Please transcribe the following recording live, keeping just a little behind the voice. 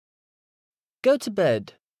Go to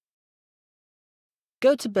bed.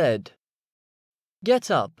 Go to bed.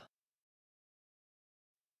 Get up.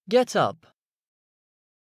 Get up.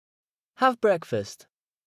 Have breakfast.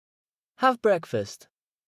 Have breakfast.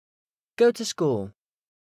 Go to school.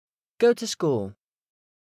 Go to school.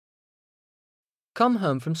 Come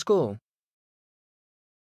home from school.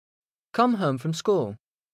 Come home from school.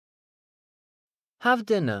 Have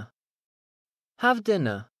dinner. Have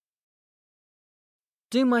dinner.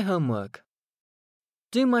 Do my homework.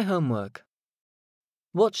 Do my homework.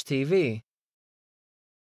 Watch TV.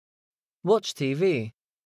 Watch TV.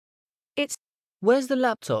 Where's the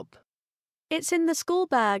laptop? It's in the school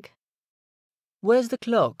bag. Where's the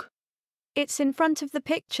clock? It's in front of the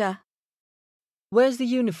picture. Where's the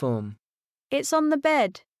uniform? It's on the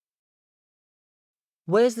bed.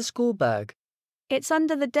 Where's the school bag? It's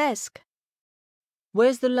under the desk.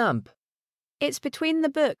 Where's the lamp? It's between the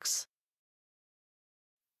books.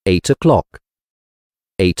 8 o'clock.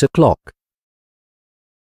 8 o'clock.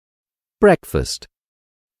 Breakfast.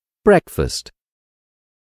 Breakfast.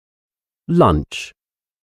 Lunch.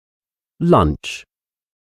 Lunch.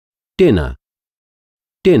 Dinner.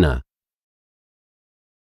 Dinner.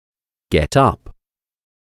 Get up.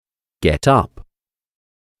 Get up.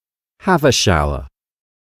 Have a shower.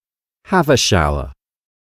 Have a shower.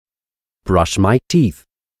 Brush my teeth.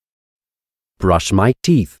 Brush my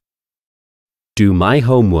teeth. Do my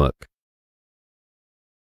homework.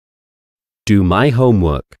 Do my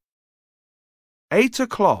homework. 8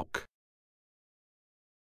 o'clock.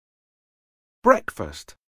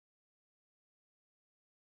 Breakfast.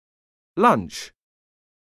 Lunch.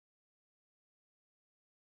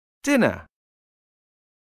 Dinner.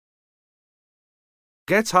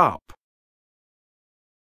 Get up.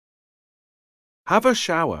 Have a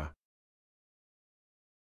shower.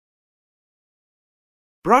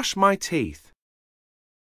 Brush my teeth.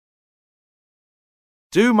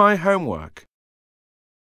 Do my homework.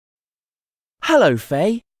 Hello,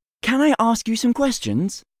 Faye. Can I ask you some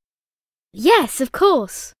questions? Yes, of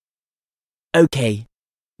course. OK.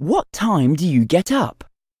 What time do you get up?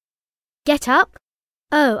 Get up?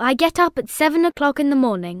 Oh, I get up at 7 o'clock in the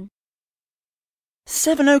morning.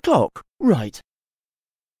 7 o'clock? Right.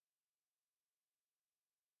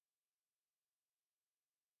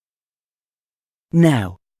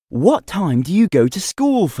 Now, what time do you go to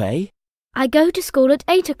school, Faye? I go to school at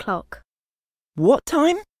 8 o'clock. What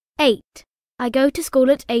time? 8. I go to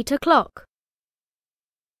school at 8 o'clock.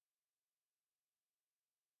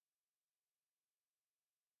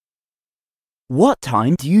 What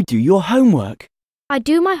time do you do your homework? I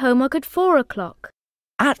do my homework at 4 o'clock.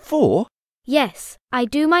 At 4? Yes, I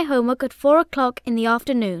do my homework at 4 o'clock in the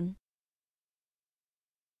afternoon.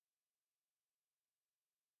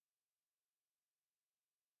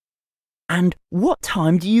 And what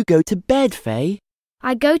time do you go to bed, Faye?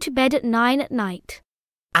 I go to bed at 9 at night.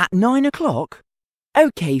 At 9 o'clock?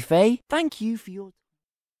 OK, Faye. Thank you for your...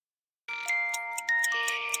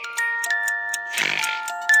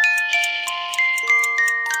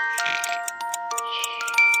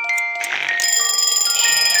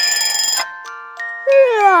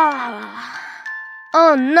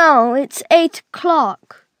 Oh no, it's 8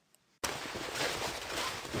 o'clock.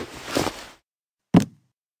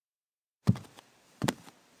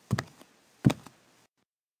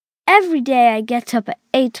 Every day I get up at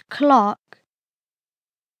 8 o'clock.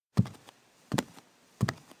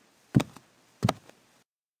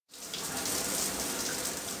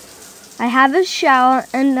 I have a shower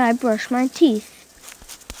and I brush my teeth.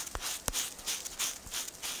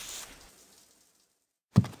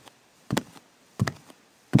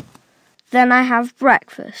 Then I have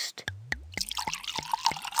breakfast.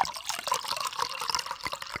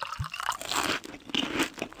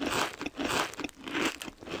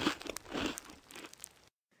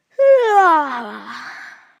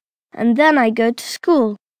 And then I go to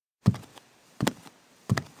school.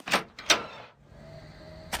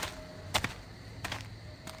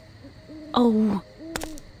 Oh.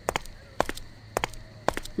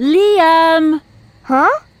 Liam!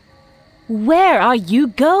 Huh? Where are you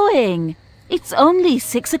going? It's only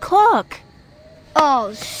 6 o'clock.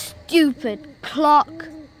 Oh, stupid clock.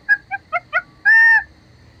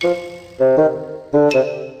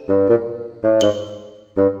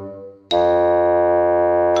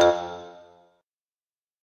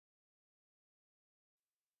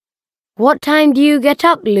 What time do you get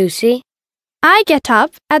up, Lucy? I get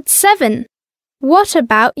up at 7. What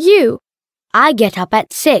about you? I get up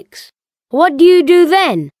at 6. What do you do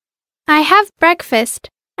then? I have breakfast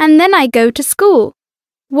and then I go to school.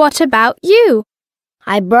 What about you?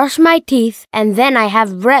 I brush my teeth and then I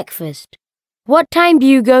have breakfast. What time do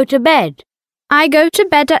you go to bed? I go to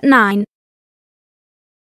bed at 9.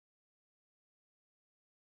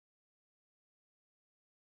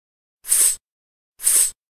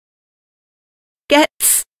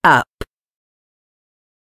 Gets up.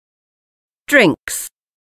 Drinks.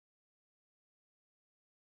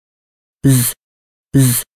 Z,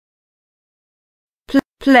 z.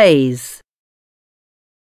 Plays.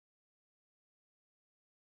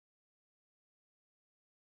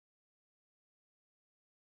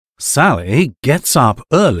 Sally gets up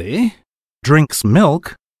early, drinks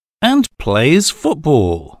milk, and plays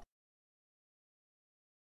football.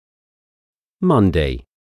 Monday,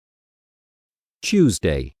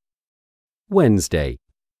 Tuesday, Wednesday,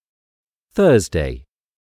 Thursday,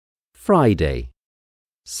 Friday,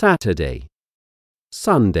 Saturday,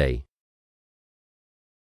 Sunday.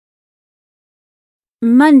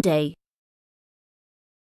 Monday,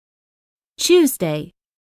 Tuesday,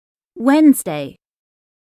 Wednesday,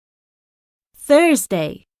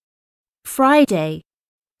 Thursday, Friday,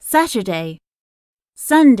 Saturday,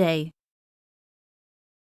 Sunday.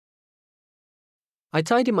 I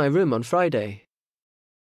tidy my room on Friday.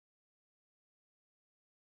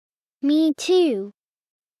 Me too.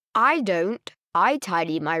 I don't. I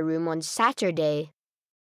tidy my room on Saturday.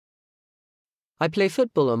 I play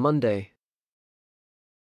football on Monday.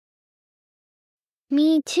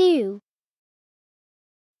 Me too.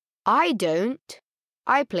 I don't.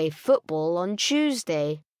 I play football on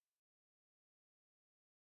Tuesday.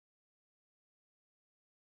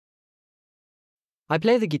 I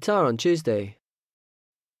play the guitar on Tuesday.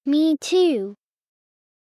 Me too.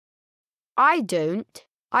 I don't.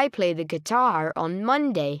 I play the guitar on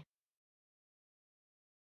Monday.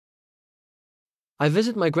 I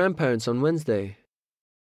visit my grandparents on Wednesday.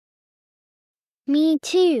 Me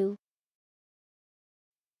too.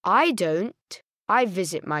 I don't. I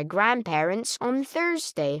visit my grandparents on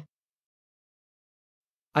Thursday.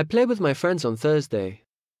 I play with my friends on Thursday.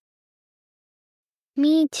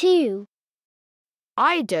 Me too.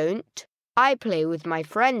 I don't. I play with my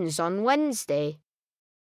friends on Wednesday.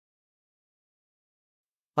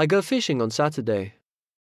 I go fishing on Saturday.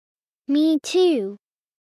 Me too.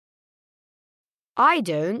 I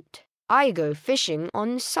don't. I go fishing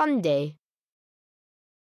on Sunday.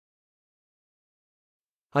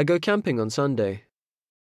 I go camping on Sunday.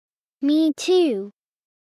 Me too.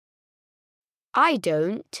 I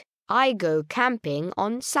don't. I go camping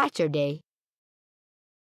on Saturday.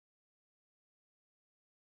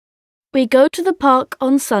 We go to the park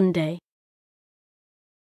on Sunday.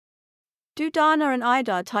 Do Dana and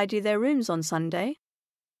Ida tidy their rooms on Sunday?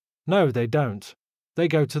 No, they don't. They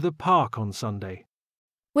go to the park on Sunday.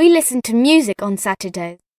 We listen to music on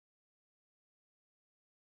Saturdays.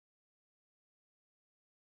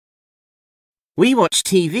 We watch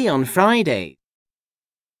TV on Friday.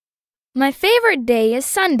 My favorite day is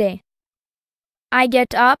Sunday. I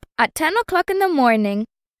get up at 10 o'clock in the morning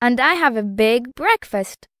and I have a big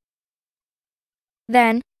breakfast.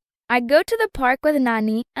 Then, I go to the park with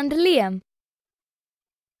Nanny and Liam.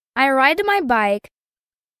 I ride my bike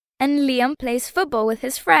and Liam plays football with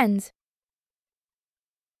his friends.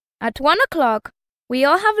 At 1 o'clock, we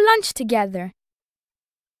all have lunch together.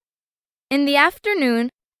 In the afternoon,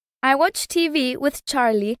 I watch TV with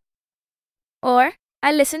Charlie or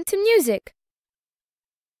I listen to music.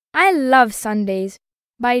 I love Sundays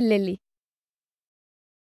by Lily.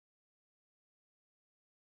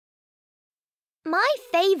 My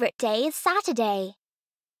favourite day is Saturday.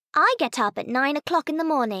 I get up at 9 o'clock in the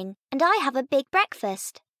morning and I have a big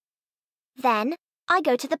breakfast. Then I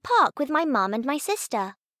go to the park with my mum and my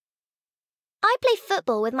sister. I play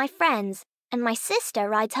football with my friends and my sister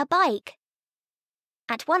rides her bike.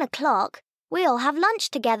 At 1 o'clock, we all have lunch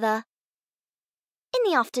together. In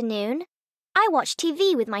the afternoon, I watch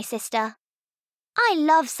TV with my sister. I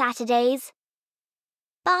love Saturdays.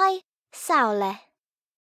 By Saule.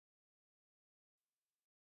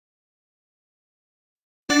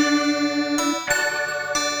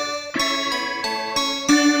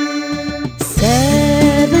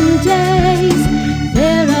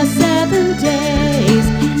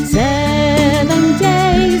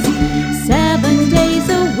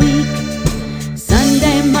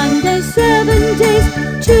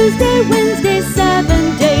 Tuesday, Wednesday,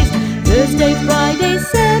 7 days. Thursday, Friday,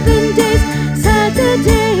 7 days.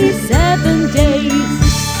 Saturday, 7 days.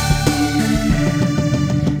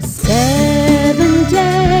 7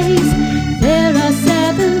 days. There are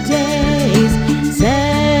 7 days.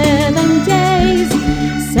 7 days.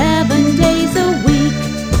 7 days a week.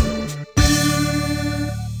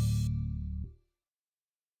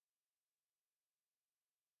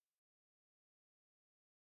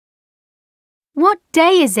 What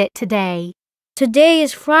day is it today? Today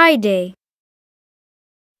is Friday.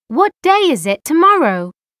 What day is it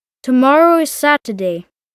tomorrow? Tomorrow is Saturday.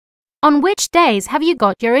 On which days have you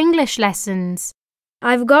got your English lessons?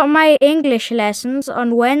 I've got my English lessons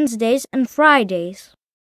on Wednesdays and Fridays.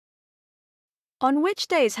 On which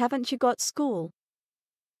days haven't you got school?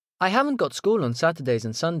 I haven't got school on Saturdays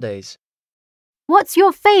and Sundays. What's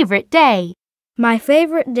your favourite day? My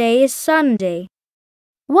favourite day is Sunday.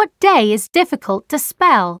 What day is difficult to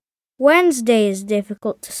spell? Wednesday is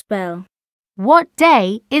difficult to spell. What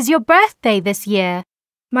day is your birthday this year?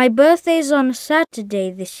 My birthday is on a Saturday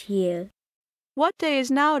this year. What day is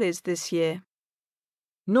nowadays this year?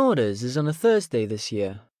 Nowadays is on a Thursday this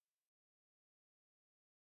year.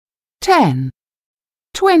 10,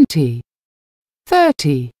 20,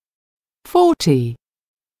 30, 40,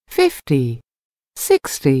 50,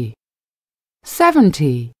 60,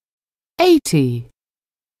 70, 80,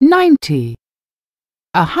 90,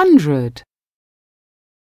 100.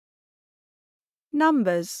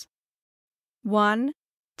 Numbers 1,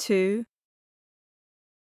 2,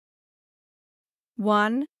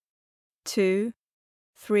 1, 2,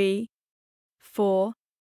 3, 4,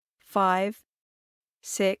 5,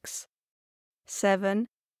 6, 7,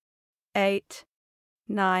 8,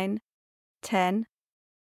 9, 10,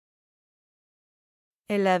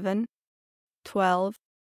 11, 12,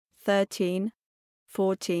 13,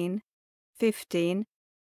 14, 15,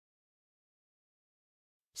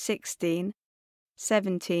 16,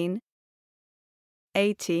 17,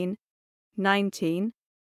 18, 19,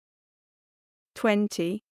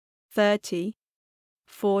 20, 30,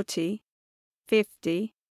 40,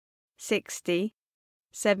 50, 60,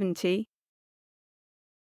 70,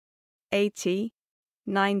 80,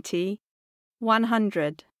 90,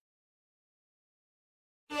 100.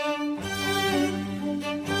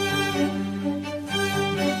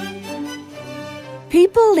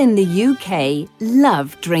 People in the UK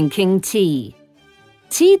love drinking tea.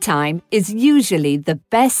 Tea time is usually the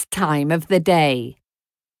best time of the day.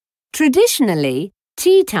 Traditionally,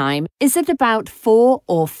 tea time is at about 4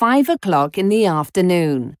 or 5 o'clock in the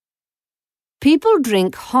afternoon. People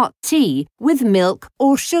drink hot tea with milk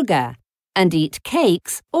or sugar and eat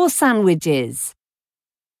cakes or sandwiches.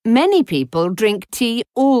 Many people drink tea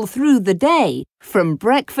all through the day, from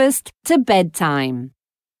breakfast to bedtime.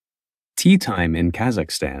 Tea time in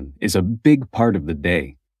Kazakhstan is a big part of the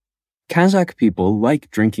day. Kazakh people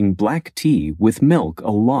like drinking black tea with milk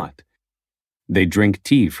a lot. They drink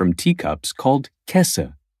tea from teacups called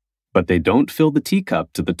kese, but they don't fill the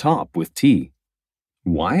teacup to the top with tea.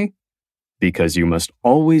 Why? Because you must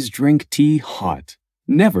always drink tea hot,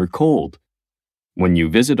 never cold. When you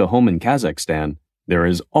visit a home in Kazakhstan, there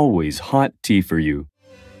is always hot tea for you.